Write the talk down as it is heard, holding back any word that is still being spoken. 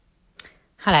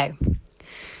Hello.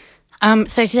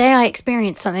 So today I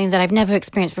experienced something that I've never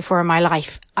experienced before in my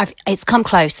life. It's come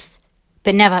close,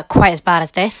 but never quite as bad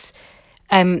as this.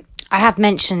 I have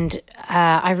mentioned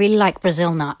I really like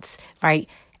Brazil nuts, right?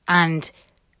 And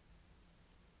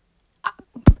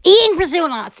eating Brazil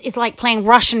nuts is like playing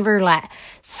Russian roulette.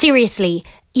 Seriously,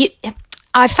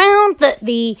 I found that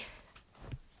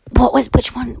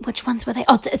which ones were they?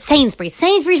 Oh, Sainsbury's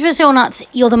Brazil nuts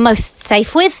you're the most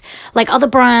safe with. Like other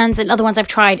brands and other ones I've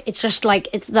tried, it's just like,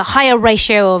 it's the higher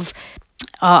ratio of,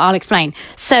 I'll explain.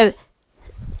 So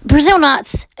Brazil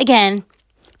nuts, again,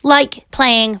 like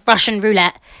playing Russian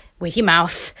roulette with your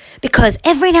mouth, because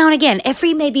every now and again,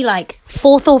 every maybe like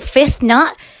fourth or fifth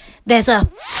nut, there's a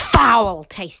foul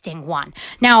tasting one.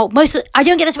 Now, I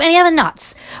don't get this with any other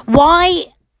nuts. Why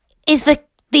is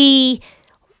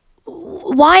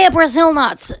why are Brazil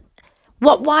nuts?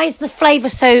 Why is the flavor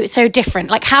so different?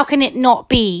 Like, how can it not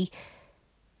be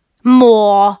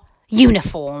more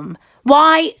uniform?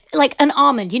 Why, like an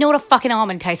almond? You know what a fucking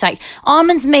almond tastes like?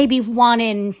 Almonds maybe 1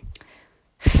 in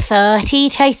 30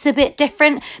 tastes a bit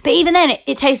different, but even then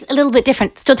it tastes a little bit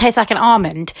different. It still tastes like an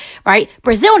almond, right?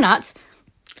 Brazil nuts,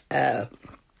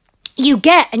 you'll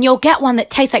get one that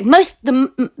tastes like most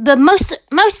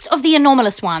of the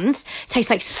anomalous ones taste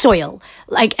like soil.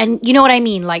 Like, and you know what I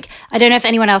mean? Like, I don't know if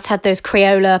anyone else had those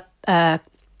Crayola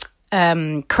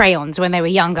crayons when they were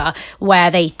younger,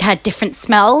 where they had different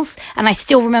smells, and I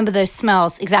still remember those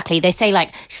smells exactly. They say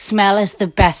like smell is the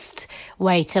best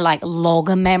way to like log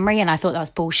a memory, and I thought that was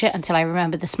bullshit until I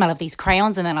remembered the smell of these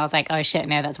crayons, and then I was like, oh shit,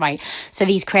 no, that's right. So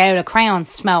these Crayola crayons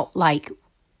smelt like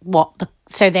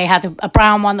so they had a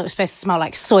brown one that was supposed to smell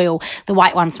like soil, the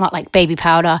white one smelled like baby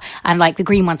powder, and like the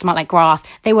green one smelled like grass.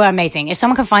 They were amazing. If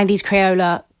someone can find these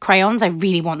Crayola crayons, I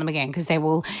really want them again, because they're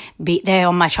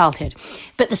on my childhood.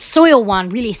 But the soil one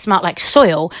really smelled like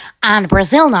soil, and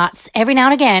Brazil nuts, every now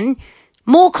and again,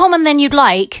 more common than you'd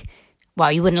like,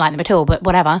 well, you wouldn't like them at all, but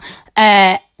whatever,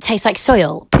 taste like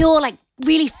soil. Pure, like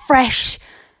really fresh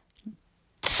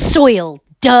soil,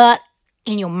 dirt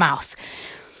in your mouth.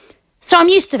 So I'm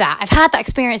used to that. I've had that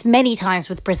experience many times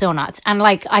with Brazil nuts, and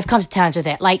like I've come to terms with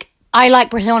it. Like, I like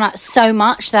Brazil nuts so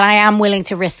much that I am willing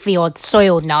to risk the odd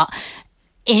soiled nut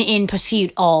in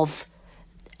pursuit of,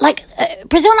 like,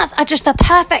 Brazil nuts are just they're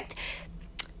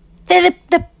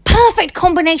the perfect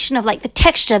combination of like the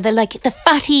texture, the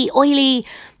fatty, oily,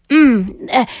 and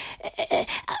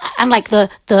like the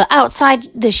outside,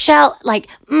 the shell, like,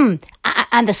 and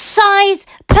the size,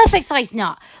 perfect size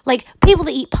nut. Like, people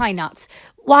that eat pine nuts,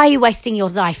 why are you wasting your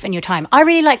life and your time? I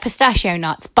really like pistachio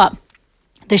nuts, but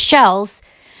the shells,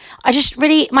 I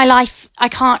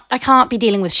can't be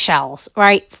dealing with shells,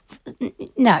 right?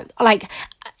 No, like,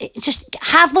 just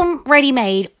have them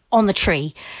ready-made on the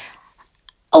tree.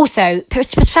 Also,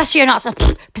 pistachio nuts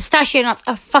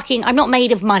are fucking, I'm not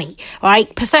made of money,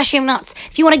 right? Pistachio nuts,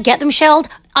 if you want to get them shelled,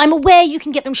 I'm aware you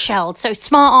can get them shelled. So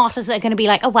smart artists are going to be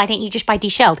like, oh, why don't you just buy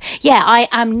deshelled? Yeah, I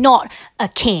am not a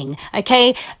king,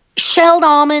 okay? Shelled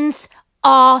almonds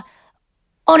are,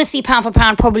 honestly, pound for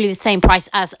pound, probably the same price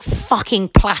as fucking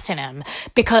platinum,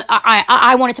 because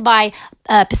I wanted to buy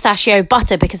pistachio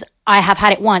butter because I have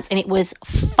had it once and it was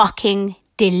fucking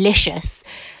delicious.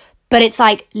 But it's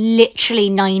like literally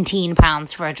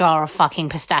 £19 for a jar of fucking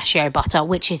pistachio butter,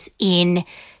 which is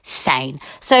insane.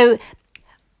 So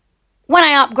when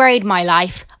I upgrade my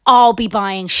life, I'll be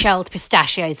buying shelled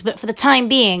pistachios. But for the time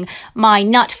being, my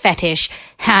nut fetish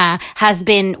has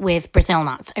been with Brazil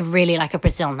nuts. I really like a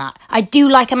Brazil nut. I do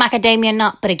like a macadamia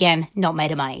nut, but again, not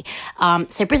made of money.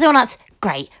 So Brazil nuts,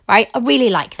 great, right? I really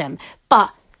like them.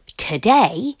 But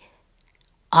today,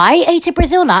 I ate a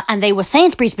Brazil nut, and they were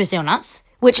Sainsbury's Brazil nuts,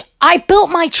 which I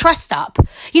built my trust up.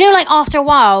 You know, like after a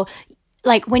while,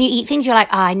 like when you eat things, you're like,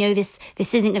 I know this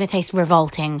isn't going to taste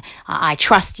revolting. I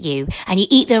trust you. And you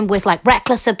eat them with like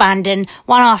reckless abandon,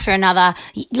 one after another,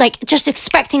 like just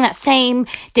expecting that same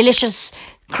delicious,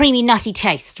 creamy, nutty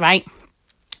taste, right?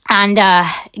 And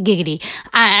giggity.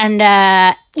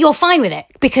 And you're fine with it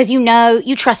because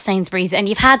you trust Sainsbury's, and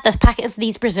you've had the packet of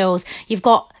these Brazils. You've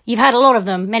had a lot of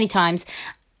them many times.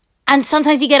 And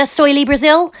sometimes you get a soily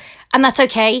Brazil, and that's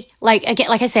okay. Like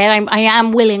I said, I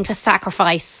am willing to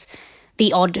sacrifice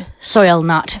the odd soil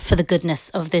nut for the goodness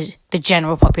of the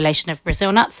general population of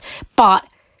Brazil nuts. But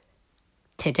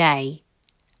today,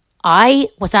 I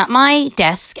was at my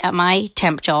desk at my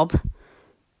temp job,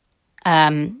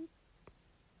 and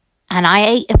I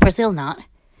ate a Brazil nut,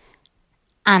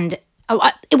 and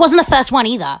it wasn't the first one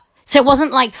either. So it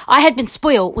wasn't like I had been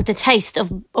spoiled with the taste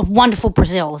of wonderful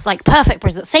Brazils, like perfect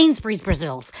Brazil, Sainsbury's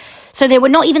Brazils. So there were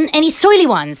not even any soily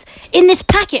ones in this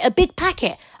packet, a big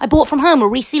packet. I bought from home, a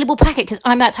resealable packet, because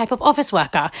I'm that type of office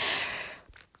worker.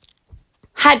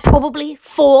 Had probably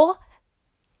 4.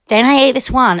 Then I ate this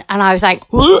one and I was like,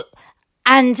 "Ugh,"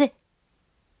 and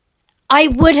I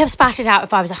would have spat it out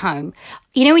if I was at home.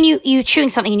 You know, when you're chewing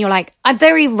something and you're like, I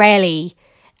very rarely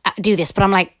do this, but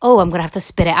I'm like, oh, I'm going to have to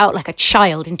spit it out like a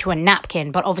child into a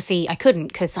napkin. But obviously I couldn't,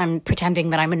 because I'm pretending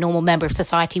that I'm a normal member of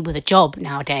society with a job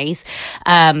nowadays,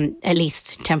 at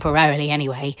least temporarily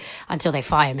anyway, until they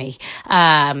fire me.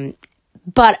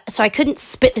 But so I couldn't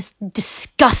spit this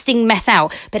disgusting mess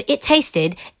out, but it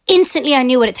tasted, instantly I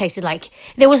knew what it tasted like.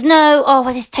 There was no, oh,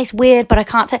 well, this tastes weird, but I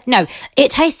can't no,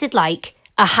 it tasted like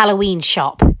a Halloween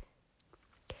shop.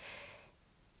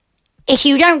 If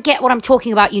you don't get what I'm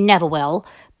talking about, you never will.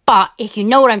 But if you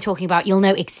know what I'm talking about, you'll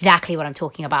know exactly what I'm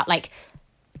talking about. Like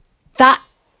that,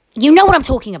 you know what I'm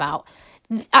talking about.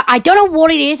 I don't know what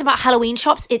it is about Halloween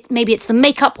shops. Maybe it's the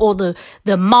makeup or the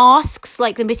masks,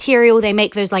 like the material they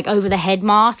make those like over the head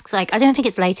masks. Like I don't think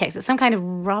it's latex. It's some kind of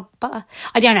rubber.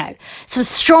 I don't know. Some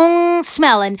strong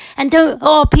smell and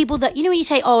people that, you know when you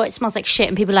say, oh, it smells like shit,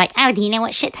 and people are like, oh, do you know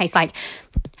what shit tastes like?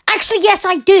 Actually, yes,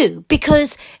 I do,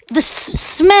 because the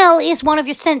smell is one of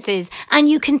your senses, and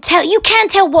you can tell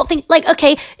what thing, like,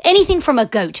 okay, anything from a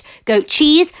goat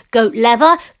cheese, goat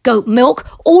leather, goat milk,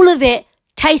 all of it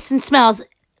tastes and smells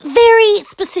very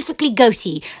specifically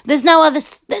goaty. There's no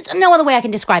other way I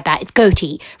can describe that. It's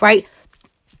goaty, right?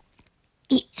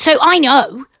 So I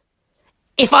know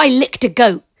if I licked a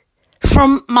goat,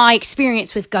 from my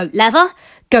experience with goat leather,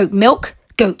 goat milk,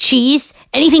 goat cheese,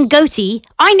 anything goaty,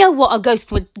 I know what a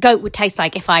goat would taste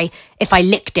like if I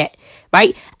licked it,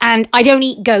 right? And I don't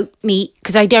eat goat meat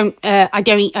because I've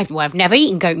never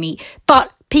eaten goat meat,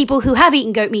 but people who have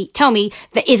eaten goat meat tell me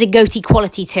there is a goaty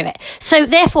quality to it. So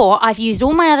therefore, I've used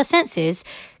all my other senses,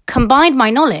 combined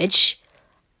my knowledge,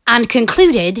 and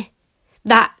concluded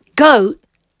that goat,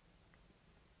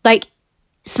 like,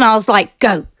 smells like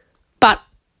goat. But,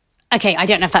 okay, I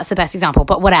don't know if that's the best example,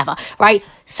 but whatever, right?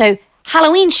 So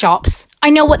Halloween shops, I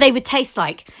know what they would taste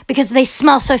like because they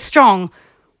smell so strong.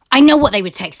 I know what they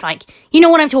would taste like. You know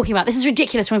what I'm talking about. This is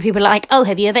ridiculous when people are like, oh,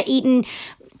 have you ever eaten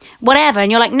whatever?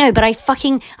 And you're like, no, but I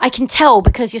can tell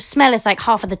because your smell is like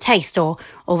half of the taste or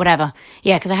whatever.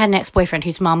 Yeah, because I had an ex-boyfriend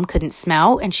whose mum couldn't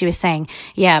smell, and she was saying,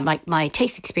 yeah, like my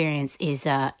taste experience is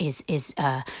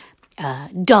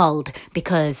dulled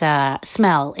because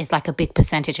smell is like a big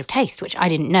percentage of taste, which I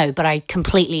didn't know, but I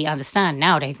completely understand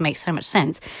nowadays. Makes so much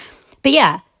sense. But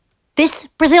yeah, this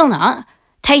Brazil nut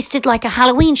tasted like a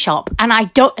Halloween shop, and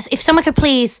if someone could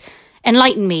please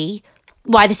enlighten me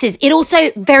why this is. It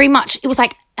also very much, it was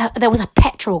like, there was a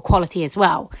petrol quality as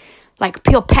well, like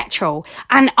pure petrol.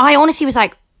 And I honestly was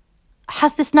like,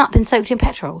 has this nut been soaked in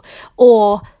petrol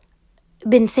or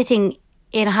been sitting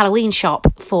in a Halloween shop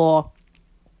for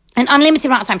an unlimited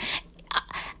amount of time?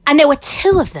 And there were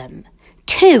 2 of them.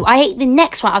 2. I ate the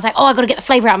next one. I was like, oh, I got to get the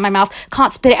flavour out of my mouth.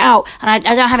 Can't spit it out. And I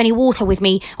don't have any water with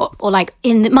me or like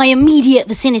in my immediate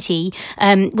vicinity,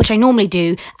 which I normally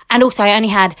do. And also I only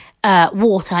had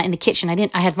water in the kitchen.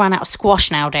 I had run out of squash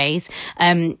nowadays.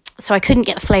 So I couldn't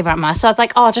get the flavour out of my mouth. So I was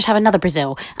like, oh, I'll just have another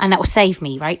Brazil and that will save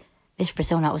me, right? This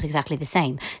Brazil nut was exactly the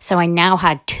same. So I now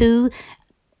had two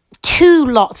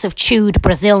lots of chewed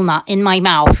Brazil nut in my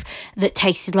mouth that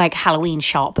tasted like Halloween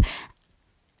shop.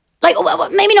 Like,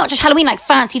 maybe not just Halloween, like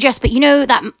fancy dress, but you know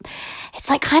that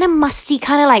it's like kind of musty,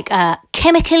 kind of like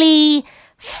chemically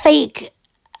fake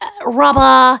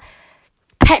rubber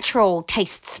petrol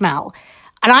taste smell.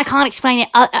 And I can't explain it.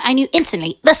 I knew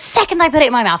instantly. The second I put it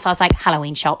in my mouth, I was like,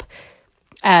 Halloween shop.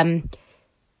 And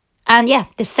yeah,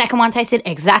 the second one tasted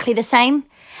exactly the same.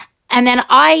 And then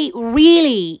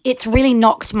it's really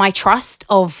knocked my trust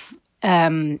of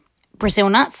Brazil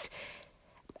nuts.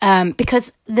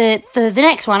 Because the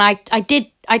next one,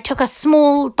 I took a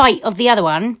small bite of the other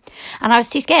one and I was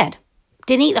too scared.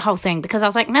 Didn't eat the whole thing because I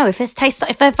was like, no,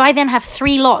 if I then have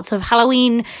 3 lots of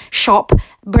Halloween shop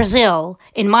Brazil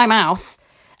in my mouth,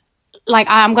 like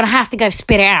I'm going to have to go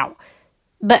spit it out.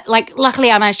 But like, luckily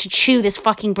I managed to chew these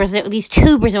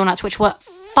 2 Brazil nuts, which were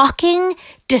fucking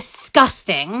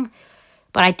disgusting.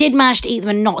 But I did manage to eat them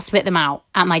and not spit them out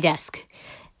at my desk.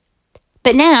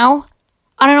 But now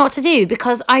I don't know what to do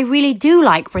because I really do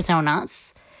like Brazil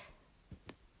nuts,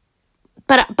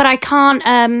 but I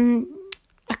can't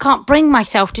bring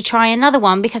myself to try another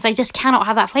one because I just cannot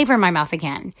have that flavor in my mouth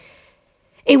again.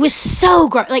 It was so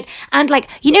gross,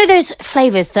 you know those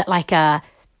flavors that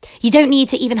you don't need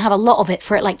to even have a lot of it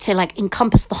for it to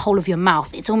encompass the whole of your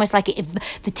mouth. It's almost like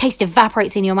the taste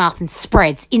evaporates in your mouth and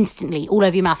spreads instantly all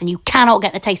over your mouth, and you cannot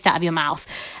get the taste out of your mouth.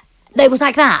 It was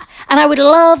like that. And I would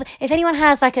love, if anyone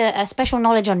has a special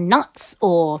knowledge on nuts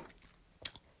or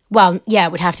well, yeah,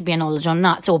 it would have to be a knowledge on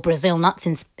nuts or Brazil nuts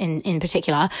in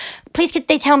particular. Please, could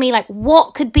they tell me, like,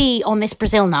 what could be on this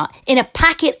Brazil nut in a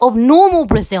packet of normal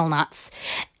Brazil nuts?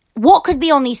 What could be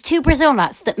on these 2 Brazil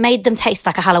nuts that made them taste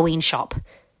like a Halloween shop?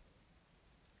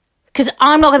 Because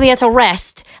I'm not going to be able to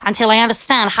rest until I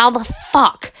understand how the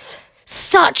fuck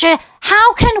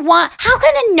how can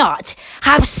a nut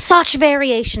have such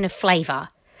variation of flavor?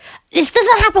 This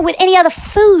doesn't happen with any other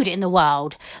food in the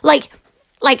world. Like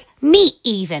meat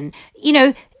even. You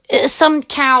know, some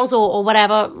cows or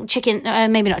whatever, chicken,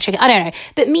 maybe not chicken, I don't know.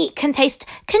 But meat can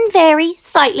vary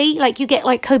slightly. Like you get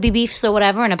like Kobe beefs or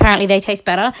whatever, and apparently they taste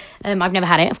better. I've never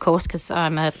had it, of course, because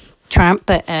I'm a tramp,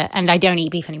 but and I don't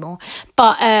eat beef anymore.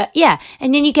 But yeah,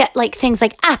 and then you get like things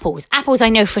like apples. Apples I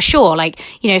know for sure, like,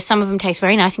 you know, some of them taste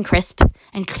very nice and crisp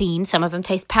and clean. Some of them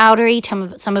taste powdery.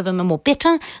 Some of them are more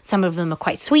bitter. Some of them are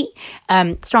quite sweet,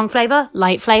 strong flavor,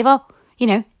 light flavor, you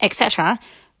know, etc.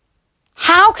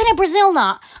 How can a Brazil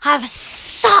nut have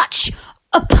such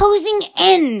opposing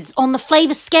ends on the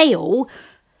flavor scale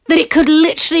that it could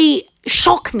literally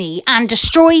shock me and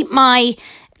destroy my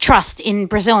trust in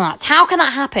Brazil nuts? How can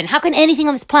that happen? How can anything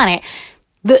on this planet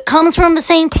that comes from the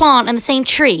same plant and the same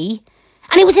tree,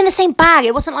 and it was in the same bag,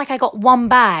 it wasn't like I got one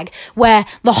bag where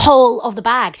the whole of the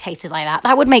bag tasted like that.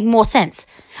 That would make more sense.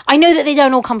 I know that they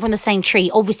don't all come from the same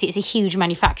tree. Obviously, it's a huge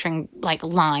manufacturing like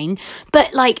line,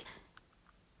 but like,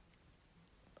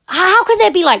 how could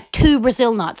there be like 2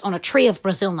 Brazil nuts on a tree of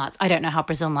Brazil nuts? I don't know how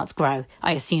Brazil nuts grow.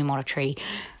 I assume on a tree.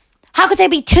 How could there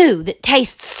be 2 that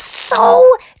taste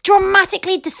so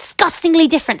dramatically, disgustingly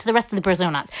different to the rest of the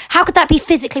Brazil nuts? How could that be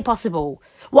physically possible?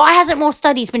 Why hasn't more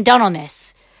studies been done on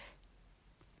this?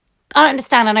 I don't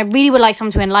understand, and I really would like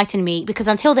someone to enlighten me, because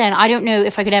until then, I don't know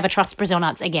if I could ever trust Brazil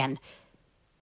nuts again.